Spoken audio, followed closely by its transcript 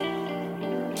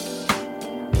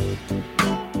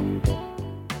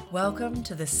Welcome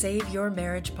to the Save Your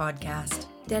Marriage podcast,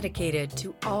 dedicated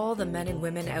to all the men and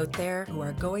women out there who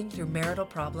are going through marital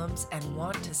problems and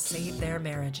want to save their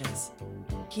marriages.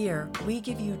 Here, we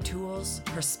give you tools,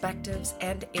 perspectives,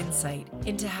 and insight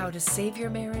into how to save your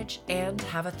marriage and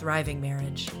have a thriving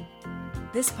marriage.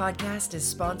 This podcast is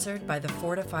sponsored by The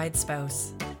Fortified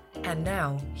Spouse. And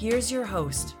now, here's your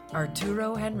host,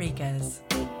 Arturo Henriquez.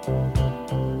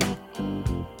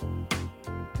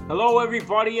 Hello,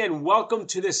 everybody, and welcome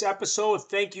to this episode.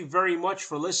 Thank you very much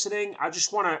for listening. I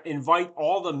just want to invite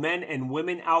all the men and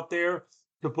women out there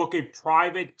to book a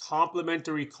private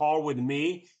complimentary call with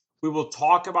me. We will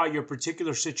talk about your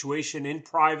particular situation in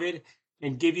private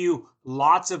and give you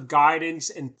lots of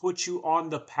guidance and put you on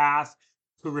the path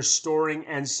to restoring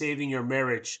and saving your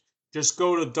marriage. Just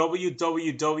go to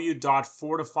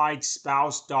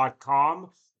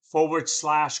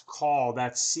www.fortifiedspouse.com/call.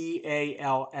 That's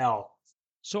CALL.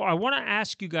 So I want to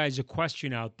ask you guys a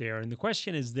question out there, and the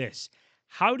question is this: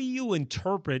 how do you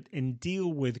interpret and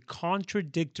deal with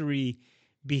contradictory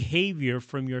behavior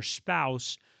from your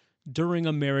spouse during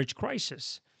a marriage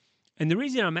crisis? And the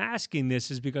reason I'm asking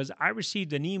this is because I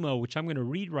received an email, which I'm going to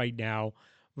read right now,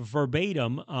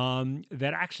 verbatim,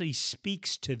 that actually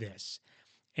speaks to this.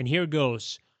 And here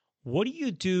goes. What do you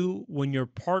do when your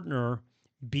partner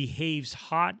behaves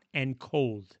hot and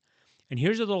cold? And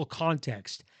here's a little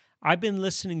context. I've been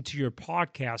listening to your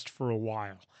podcast for a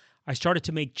while. I started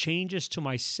to make changes to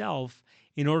myself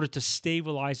in order to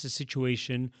stabilize the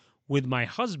situation with my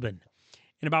husband.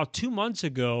 And about 2 months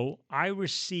ago, I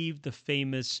received the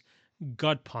famous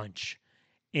gut punch.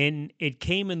 And it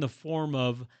came in the form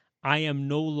of, I am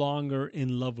no longer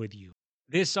in love with you.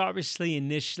 This obviously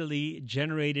initially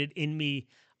generated in me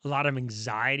a lot of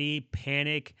anxiety,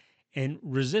 panic, and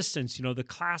resistance, the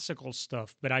classical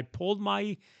stuff. But I pulled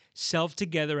myself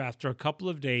together after a couple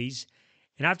of days.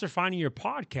 And after finding your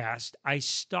podcast, I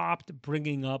stopped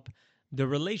bringing up the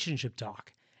relationship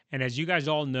talk. And as you guys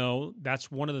all know,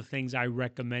 that's one of the things I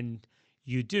recommend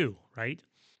you do, right?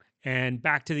 And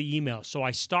back to the email. So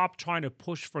I stopped trying to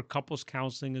push for couples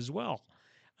counseling as well.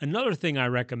 Another thing I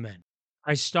recommend,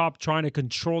 I stopped trying to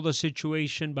control the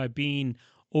situation by being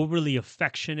overly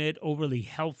affectionate, overly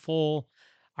helpful.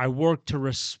 I work to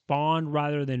respond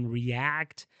rather than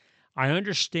react. I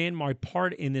understand my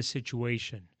part in this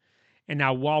situation. And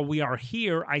now while we are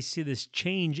here, I see this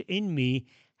change in me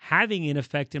having an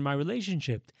effect in my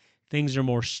relationship. Things are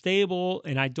more stable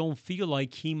and I don't feel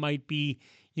like he might be,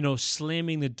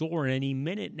 slamming the door any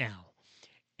minute now.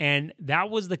 And that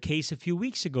was the case a few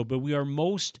weeks ago, but we are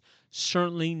most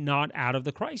certainly not out of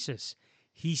the crisis.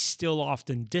 He's still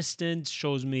often distant,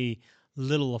 shows me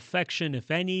little affection,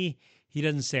 if any. He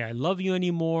doesn't say, I love you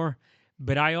anymore.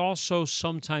 But I also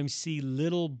sometimes see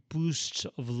little boosts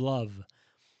of love,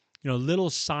 little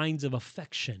signs of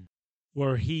affection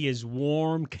where he is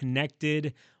warm,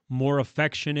 connected, more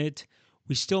affectionate.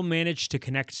 We still manage to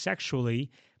connect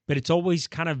sexually, but it's always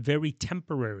kind of very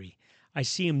temporary. I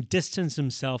see him distance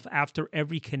himself after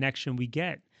every connection we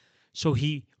get. So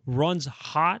he runs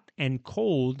hot and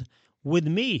cold with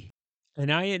me. And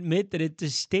I admit that it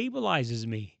destabilizes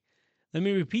me. Let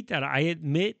me repeat that. I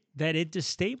admit that it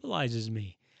destabilizes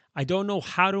me. I don't know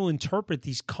how to interpret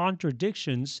these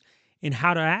contradictions and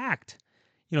how to act.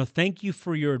 Thank you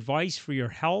for your advice, for your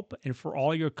help, and for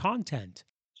all your content.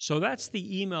 So that's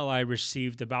the email I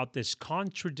received about this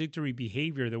contradictory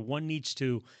behavior that one needs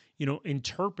to,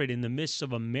 interpret in the midst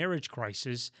of a marriage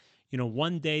crisis.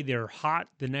 One day they're hot,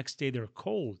 the next day they're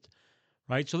cold,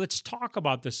 right? So let's talk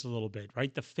about this a little bit,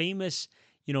 right? The famous,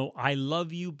 I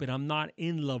love you, but I'm not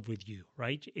in love with you,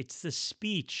 right? It's the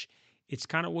speech. It's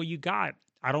kind of what you got.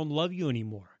 I don't love you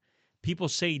anymore. People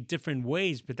say different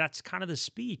ways, but that's kind of the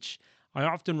speech. I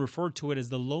often refer to it as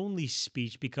the lonely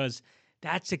speech because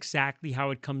that's exactly how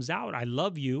it comes out. I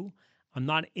love you. I'm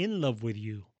not in love with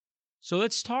you. So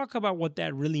let's talk about what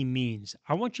that really means.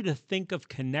 I want you to think of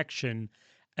connection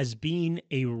as being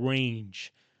a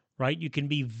range, right? You can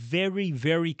be very,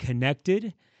 very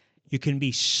connected. You can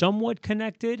be somewhat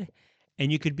connected,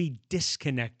 and you could be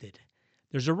disconnected.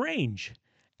 There's a range.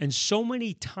 And so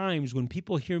many times when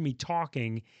people hear me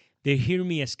talking, they hear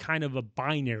me as kind of a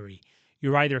binary.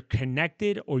 You're either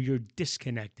connected or you're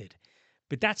disconnected.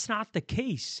 But that's not the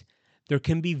case. There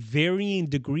can be varying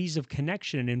degrees of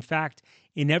connection. In fact,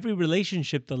 in every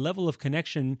relationship, the level of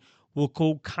connection will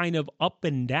go kind of up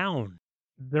and down.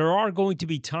 There are going to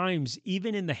be times,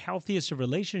 even in the healthiest of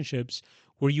relationships,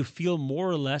 where you feel more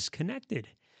or less connected.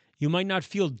 You might not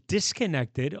feel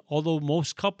disconnected, although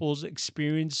most couples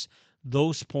experience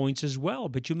those points as well,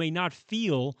 but you may not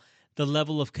feel the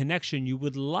level of connection you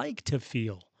would like to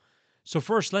feel. So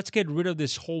first, let's get rid of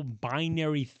this whole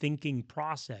binary thinking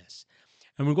process.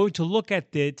 And we're going to look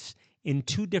at this in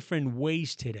two different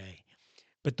ways today.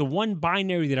 But the one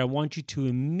binary that I want you to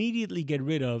immediately get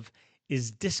rid of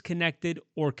is disconnected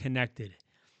or connected.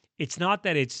 It's not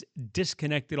that it's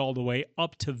disconnected all the way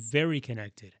up to very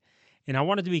connected. And I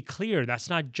wanted to be clear, that's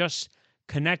not just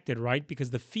connected, right?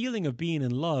 Because the feeling of being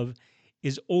in love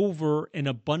is over an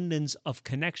abundance of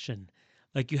connection.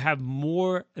 Like you have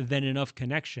more than enough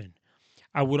connection.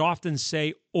 I would often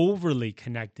say overly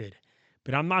connected,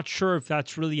 but I'm not sure if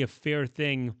that's really a fair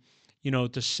thing,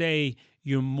 to say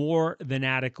you're more than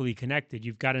adequately connected.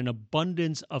 You've got an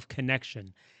abundance of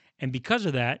connection. And because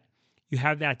of that, you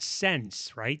have that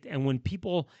sense, right? And when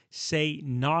people say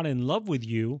not in love with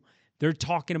you, they're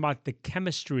talking about the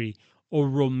chemistry or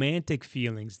romantic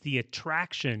feelings, the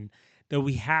attraction that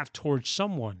we have towards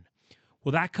someone.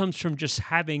 Well, that comes from just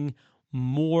having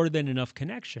more than enough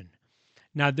connection.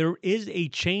 Now, there is a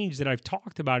change that I've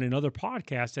talked about in other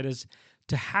podcasts that is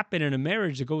to happen in a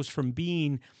marriage that goes from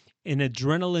being an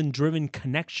adrenaline driven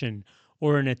connection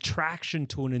or an attraction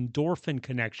to an endorphin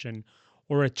connection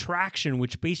or attraction,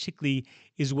 which basically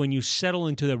is when you settle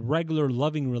into the regular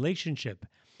loving relationship.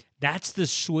 That's the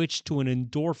switch to an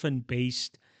endorphin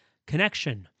based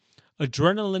connection.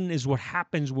 Adrenaline is what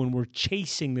happens when we're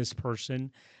chasing this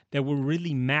person that we're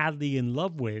really madly in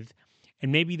love with.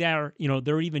 And maybe they're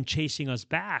even chasing us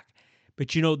back. But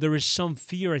there is some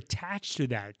fear attached to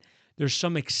that. There's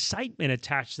some excitement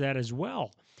attached to that as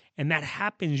well. And that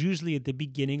happens usually at the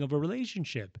beginning of a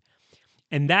relationship.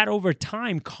 And that over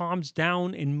time calms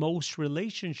down in most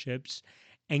relationships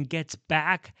and gets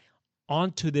back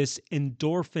onto this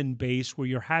endorphin base where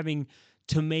you're having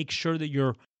to make sure that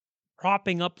you're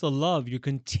propping up the love. You're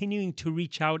continuing to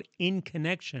reach out in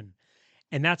connection.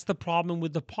 And that's the problem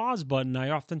with the pause button I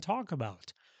often talk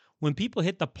about. When people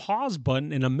hit the pause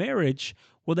button in a marriage,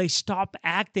 well, they stop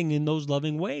acting in those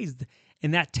loving ways.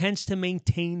 And that tends to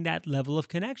maintain that level of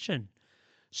connection.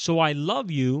 So I love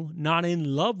you, not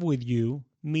in love with you,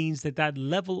 means that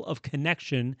level of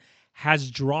connection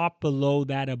has dropped below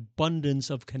that abundance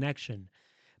of connection.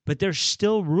 But there's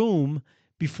still room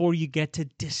before you get to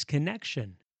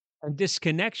disconnection. And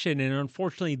disconnection, and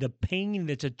unfortunately, the pain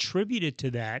that's attributed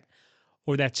to that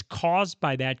or that's caused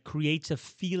by that creates a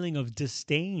feeling of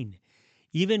disdain.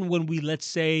 Even when let's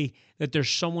say that there's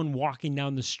someone walking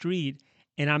down the street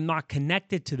and I'm not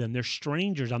connected to them, they're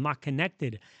strangers, I'm not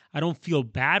connected. I don't feel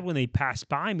bad when they pass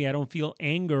by me. I don't feel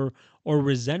anger or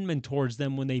resentment towards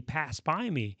them when they pass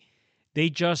by me. They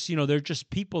just, they're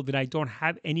just people that I don't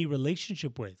have any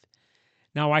relationship with.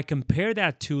 Now, I compare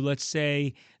that to, let's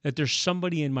say, that there's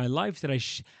somebody in my life that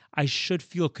I should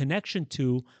feel connection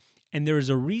to, and there is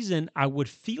a reason I would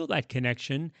feel that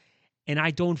connection, and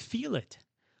I don't feel it.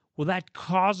 Well, that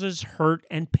causes hurt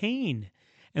and pain.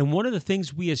 And one of the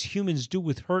things we as humans do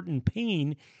with hurt and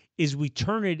pain is we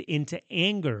turn it into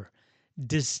anger,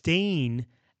 disdain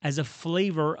as a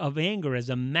flavor of anger, as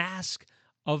a mask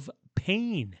of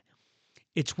pain.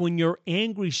 It's when you're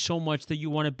angry so much that you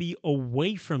want to be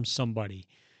away from somebody.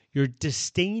 You're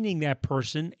disdaining that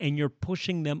person and you're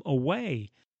pushing them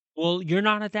away. Well, you're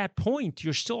not at that point.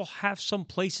 You still have some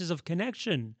places of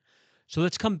connection. So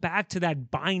let's come back to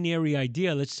that binary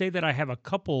idea. Let's say that I have a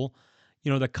couple,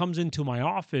 that comes into my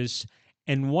office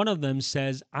and one of them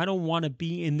says, I don't want to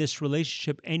be in this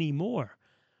relationship anymore,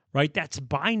 right? That's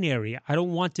binary. I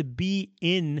don't want to be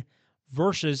in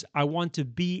versus I want to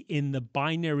be in the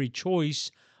binary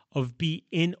choice of be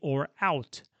in or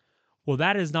out. Well,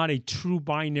 that is not a true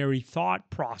binary thought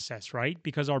process, right?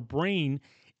 Because our brain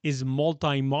is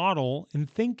multimodal in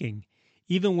thinking.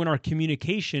 Even when our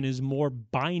communication is more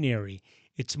binary,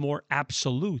 it's more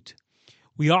absolute.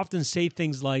 We often say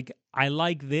things like, I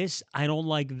like this, I don't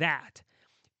like that.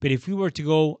 But if we were to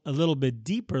go a little bit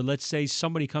deeper, let's say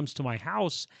somebody comes to my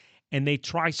house and they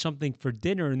try something for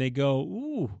dinner and they go,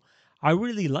 ooh, I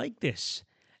really like this.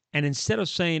 And instead of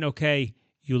saying, okay,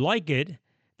 you like it,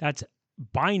 that's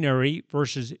binary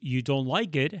versus you don't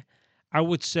like it, I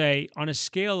would say on a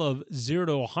scale of 0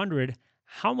 to 100,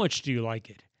 how much do you like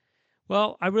it?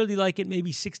 Well, I really like it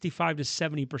maybe 65 to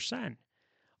 70%.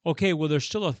 Okay, well, there's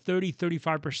still a 30,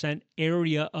 35%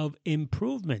 area of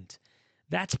improvement.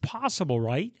 That's possible,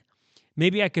 right?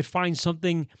 Maybe I could find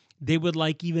something they would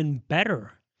like even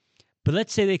better. But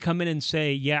let's say they come in and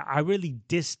say, yeah, I really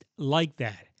dislike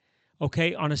that.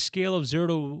 Okay, on a scale of 0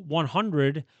 to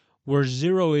 100, where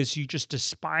 0 is you just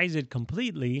despise it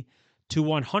completely, to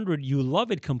 100, you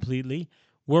love it completely,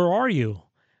 where are you?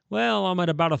 Well, I'm at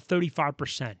about a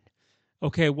 35%.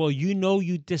 Okay, well,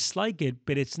 you dislike it,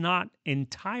 but it's not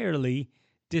entirely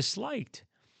disliked.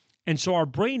 And so our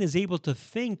brain is able to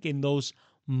think in those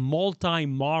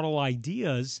multi-model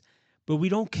ideas, but we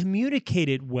don't communicate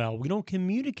it well. We don't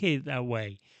communicate it that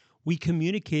way. We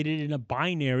communicate it in a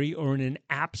binary or in an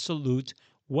absolute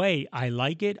way. I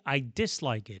like it, I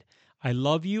dislike it. I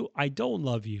love you, I don't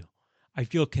love you. I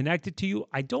feel connected to you,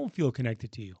 I don't feel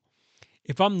connected to you.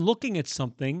 If I'm looking at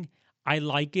something, I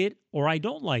like it or I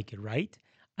don't like it, right?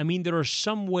 I mean, there are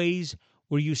some ways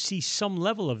where you see some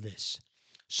level of this.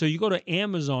 So you go to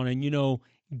Amazon and,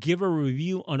 give a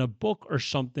review on a book or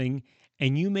something,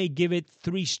 and you may give it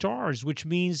 3 stars, which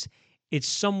means it's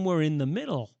somewhere in the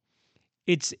middle.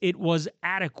 It was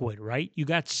adequate, right? You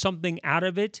got something out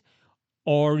of it,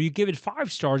 or you give it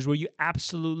 5 stars where you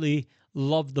absolutely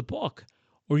love the book,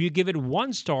 or you give it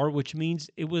 1 star, which means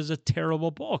it was a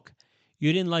terrible book.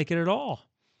 You didn't like it at all.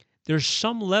 There's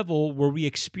some level where we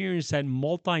experience that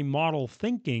multi-model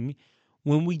thinking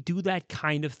when we do that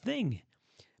kind of thing.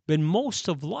 But most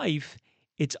of life,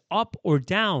 it's up or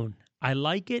down. I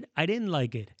like it, I didn't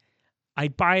like it.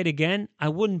 I'd buy it again, I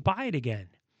wouldn't buy it again.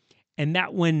 And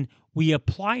that when we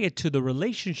apply it to the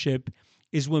relationship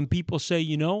is when people say,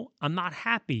 I'm not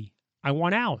happy, I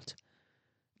want out.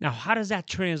 Now, how does that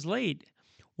translate?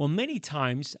 Well, many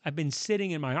times I've been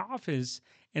sitting in my office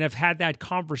and I've had that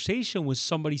conversation with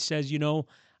somebody says, I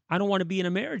don't want to be in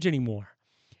a marriage anymore.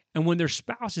 And when their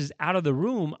spouse is out of the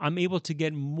room, I'm able to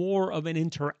get more of an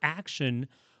interaction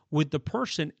with the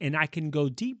person and I can go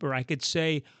deeper. I could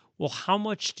say, well, how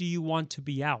much do you want to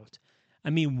be out? I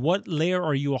mean, what layer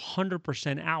are you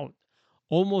 100% out?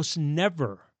 Almost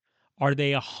never are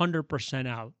they 100%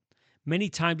 out. Many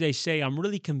times they say, I'm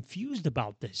really confused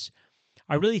about this.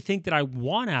 I really think that I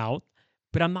want out,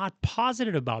 but I'm not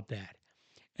positive about that.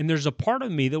 And there's a part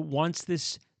of me that wants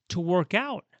this to work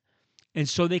out. And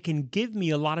so they can give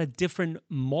me a lot of different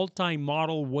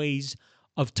multi-model ways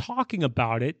of talking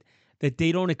about it that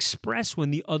they don't express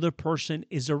when the other person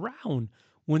is around,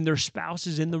 when their spouse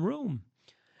is in the room.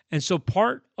 And so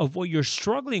part of what you're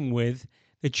struggling with,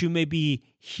 that you may be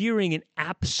hearing an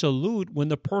absolute when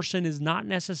the person is not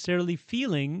necessarily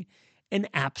feeling an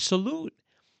absolute.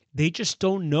 They just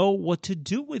don't know what to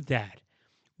do with that,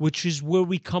 which is where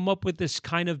we come up with this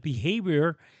kind of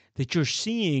behavior that you're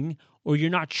seeing, or you're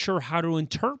not sure how to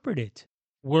interpret it,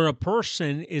 where a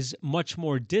person is much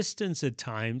more distant at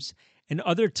times, and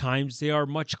other times they are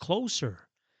much closer.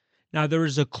 Now, there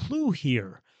is a clue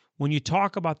here when you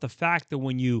talk about the fact that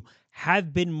when you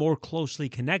have been more closely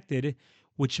connected,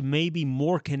 which may be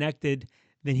more connected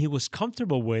than he was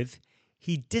comfortable with,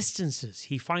 he distances.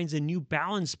 He finds a new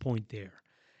balance point there.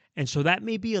 And so that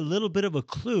may be a little bit of a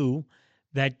clue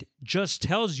that just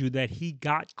tells you that he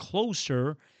got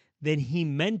closer than he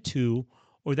meant to,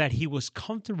 or that he was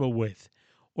comfortable with,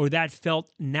 or that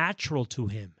felt natural to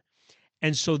him.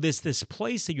 And so this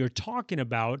place that you're talking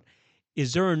about,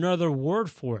 is there another word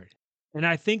for it? And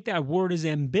I think that word is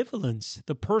ambivalence.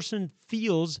 The person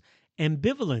feels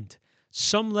ambivalent,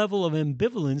 some level of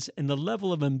ambivalence, and the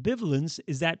level of ambivalence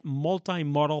is that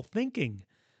multi-model thinking.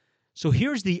 So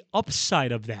here's the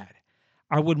upside of that.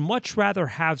 I would much rather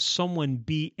have someone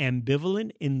be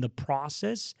ambivalent in the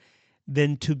process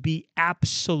than to be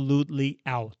absolutely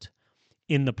out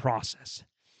in the process.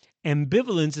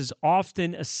 Ambivalence is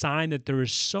often a sign that there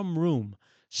is some room,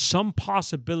 some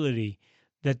possibility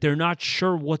that they're not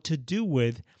sure what to do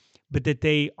with, but that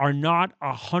they are not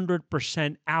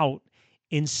 100% out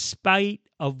in spite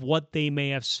of what they may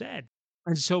have said.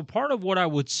 And so part of what I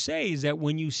would say is that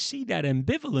when you see that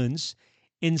ambivalence,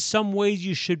 in some ways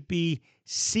you should be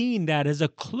seeing that as a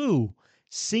clue,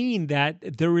 seeing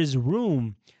that there is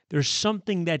room, there's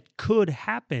something that could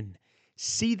happen.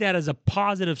 See that as a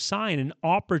positive sign, an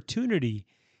opportunity.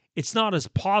 It's not as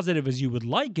positive as you would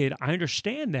like it. I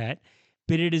understand that,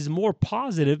 but it is more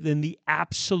positive than the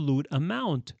absolute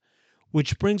amount,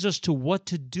 which brings us to what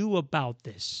to do about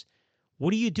this.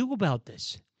 What do you do about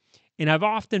this? And I've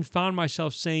often found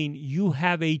myself saying, you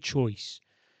have a choice.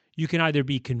 You can either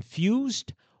be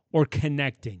confused or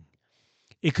connecting.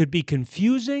 It could be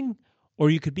confusing or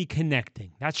you could be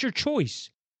connecting. That's your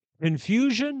choice.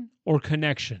 Confusion or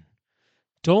connection.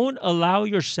 Don't allow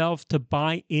yourself to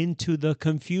buy into the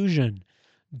confusion.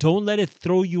 Don't let it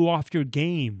throw you off your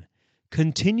game.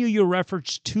 Continue your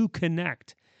efforts to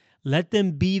connect. Let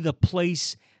them be the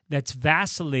place that's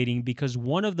vacillating, because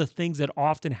one of the things that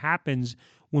often happens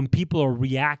when people are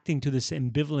reacting to this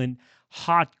ambivalent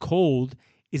hot cold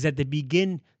is that they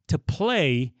begin to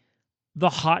play the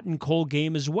hot and cold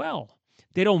game as well.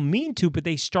 They don't mean to, but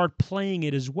they start playing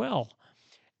it as well.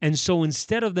 And so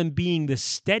instead of them being the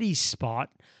steady spot,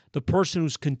 the person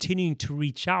who's continuing to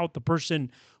reach out, the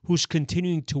person who's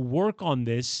continuing to work on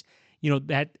this,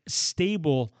 that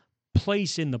stable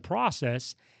place in the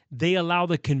process, they allow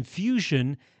the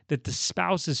confusion that the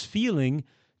spouse is feeling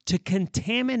to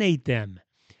contaminate them.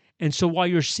 And so while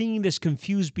you're seeing this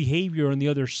confused behavior on the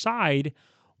other side,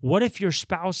 what if your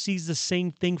spouse sees the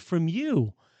same thing from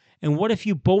you? And what if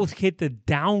you both hit the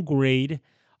downgrade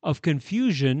of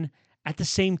confusion at the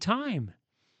same time?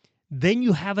 Then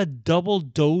you have a double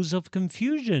dose of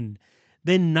confusion.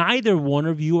 Then neither one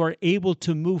of you are able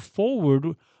to move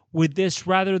forward with this,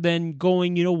 rather than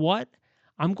going, you know what?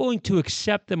 I'm going to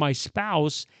accept that my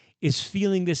spouse is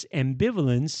feeling this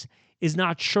ambivalence, is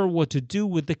not sure what to do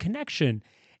with the connection.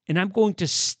 And I'm going to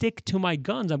stick to my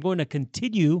guns. I'm going to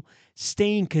continue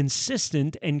staying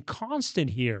consistent and constant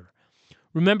here.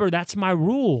 Remember, that's my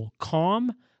rule: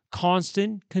 calm,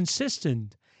 constant,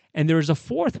 consistent. And there's a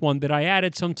fourth one that I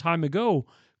added some time ago: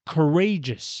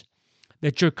 courageous.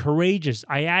 That you're courageous.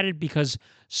 I added because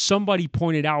somebody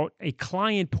pointed out, a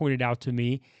client pointed out to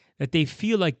me, that they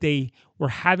feel like they were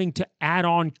having to add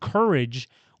on courage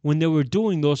when they were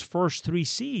doing those first three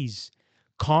C's.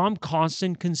 Calm,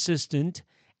 constant, consistent,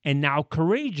 and now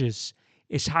courageous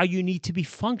is how you need to be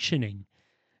functioning.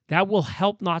 That will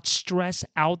help not stress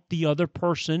out the other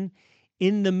person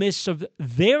in the midst of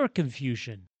their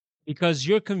confusion. Because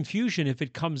your confusion, if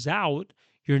it comes out,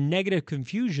 your negative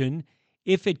confusion,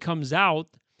 if it comes out,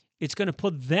 it's going to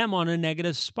put them on a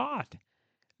negative spot.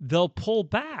 They'll pull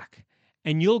back.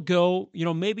 And you'll go,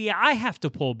 maybe I have to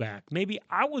pull back. Maybe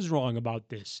I was wrong about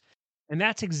this. And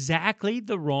that's exactly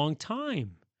the wrong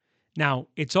time. Now,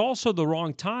 it's also the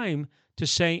wrong time to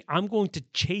say, I'm going to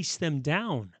chase them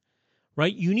down,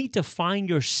 right? You need to find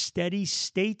your steady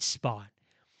state spot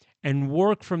and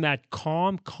work from that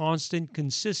calm, constant,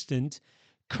 consistent,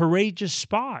 courageous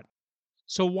spot.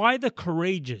 So why the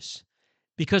courageous?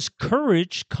 Because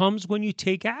courage comes when you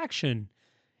take action,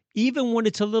 even when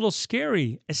it's a little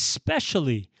scary,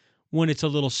 especially when it's a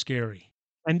little scary.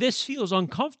 And this feels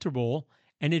uncomfortable,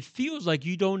 and it feels like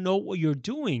you don't know what you're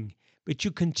doing, but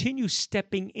you continue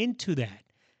stepping into that.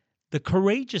 The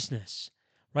courageousness,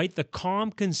 right? The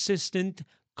calm, consistent,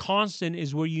 constant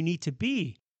is where you need to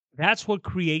be. That's what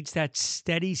creates that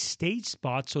steady state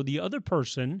spot. So the other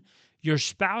person, your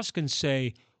spouse, can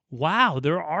say, wow,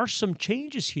 there are some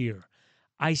changes here.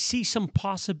 I see some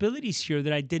possibilities here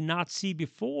that I did not see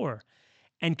before,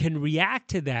 and can react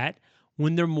to that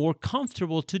when they're more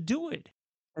comfortable to do it.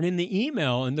 And in the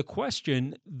email, in the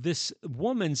question, this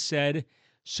woman said,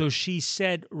 so she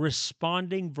said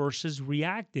responding versus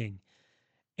reacting.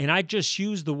 And I just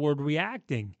used the word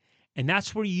reacting. And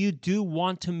that's where you do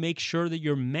want to make sure that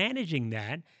you're managing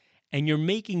that, and you're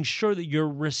making sure that you're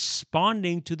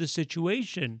responding to the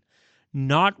situation,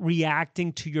 not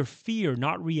reacting to your fear,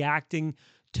 not reacting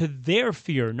to their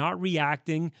fear, not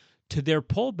reacting to their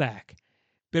pullback,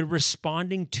 but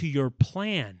responding to your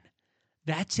plan.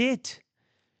 That's it.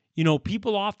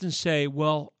 People often say,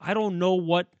 well, I don't know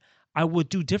what I would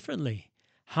do differently.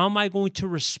 How am I going to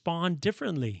respond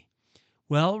differently?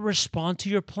 Well, respond to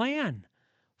your plan.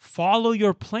 Follow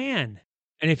your plan.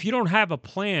 And if you don't have a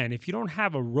plan, if you don't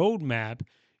have a roadmap,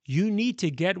 you need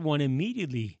to get one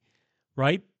immediately,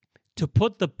 right? To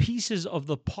put the pieces of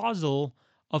the puzzle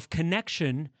of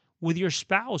connection with your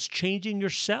spouse, changing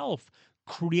yourself,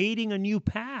 creating a new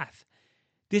path.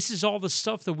 This is all the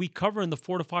stuff that we cover in the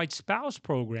Fortified Spouse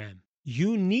program.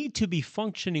 You need to be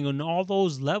functioning on all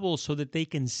those levels so that they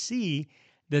can see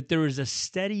that there is a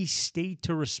steady state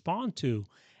to respond to,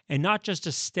 and not just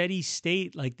a steady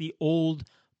state like the old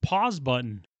pause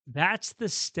button. That's the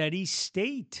steady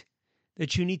state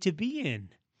that you need to be in.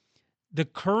 The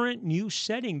current new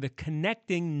setting, the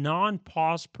connecting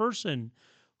non-pause person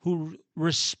who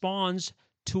responds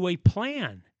to a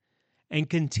plan and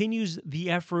continues the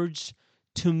efforts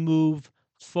to move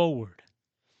forward.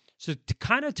 So to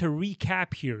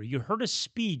recap here, you heard a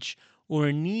speech or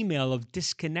an email of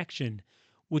disconnection,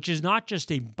 which is not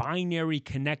just a binary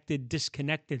connected,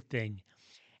 disconnected thing,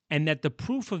 and that the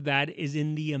proof of that is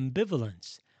in the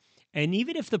ambivalence. And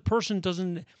even if the person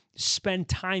doesn't spend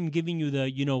time giving you the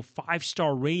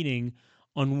 5-star rating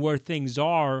on where things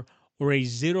are, or a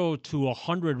 0 to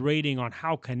 100 rating on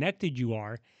how connected you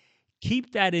are,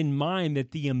 keep that in mind,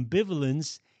 that the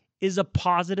ambivalence is a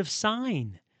positive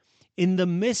sign. In the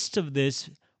midst of this,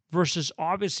 versus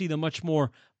obviously the much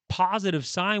more positive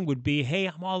sign would be, hey,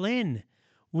 I'm all in.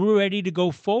 We're ready to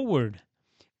go forward.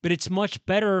 But it's much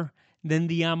better than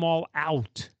the I'm all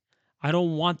out. I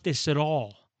don't want this at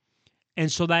all.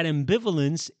 And so that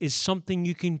ambivalence is something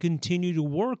you can continue to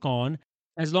work on,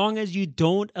 as long as you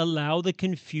don't allow the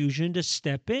confusion to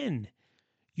step in.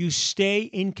 You stay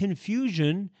in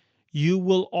confusion, you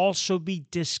will also be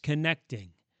disconnecting.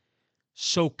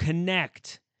 So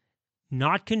connect,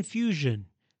 not confusion,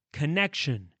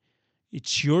 connection.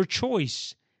 It's your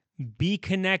choice. Be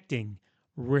connecting.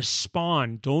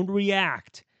 Respond. Don't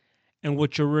react. And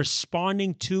what you're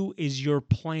responding to is your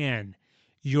plan,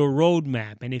 your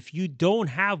roadmap. And if you don't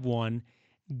have one,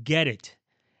 get it.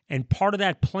 And part of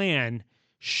that plan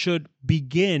should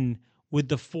begin with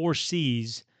the 4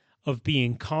 C's of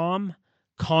being calm,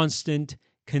 constant,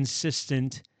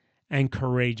 consistent, and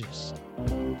courageous.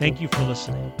 Thank you for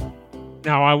listening.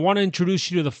 Now, I want to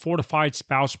introduce you to the Fortified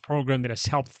Spouse program that has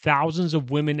helped thousands of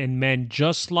women and men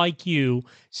just like you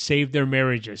save their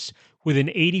marriages with an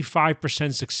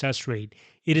 85% success rate.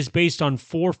 It is based on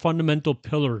 4 fundamental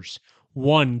pillars.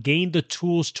 1, gain the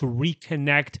tools to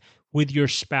reconnect with your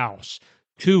spouse.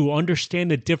 2, understand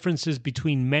the differences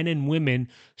between men and women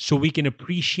so we can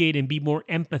appreciate and be more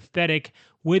empathetic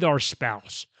with our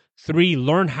spouse. 3,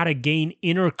 learn how to gain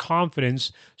inner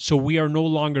confidence so we are no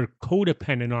longer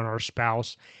codependent on our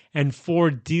spouse. And 4,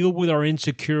 deal with our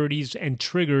insecurities and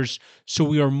triggers so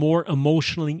we are more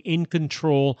emotionally in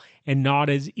control and not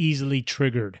as easily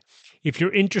triggered. If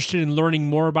you're interested in learning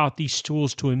more about these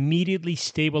tools to immediately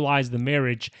stabilize the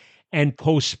marriage and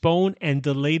postpone and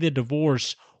delay the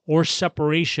divorce or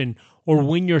separation or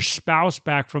win your spouse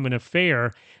back from an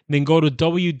affair, then go to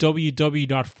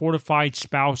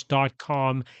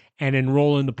www.fortifiedspouse.com and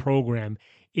enroll in the program.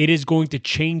 It is going to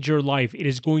change your life. It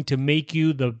is going to make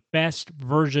you the best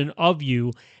version of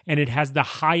you, and it has the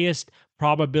highest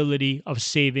probability of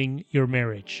saving your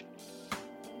marriage.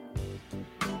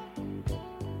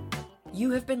 You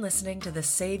have been listening to the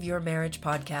Save Your Marriage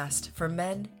podcast for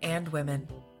men and women.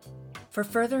 For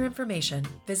further information,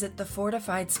 visit The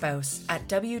Fortified Spouse at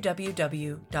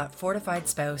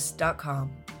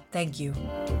www.fortifiedspouse.com. Thank you.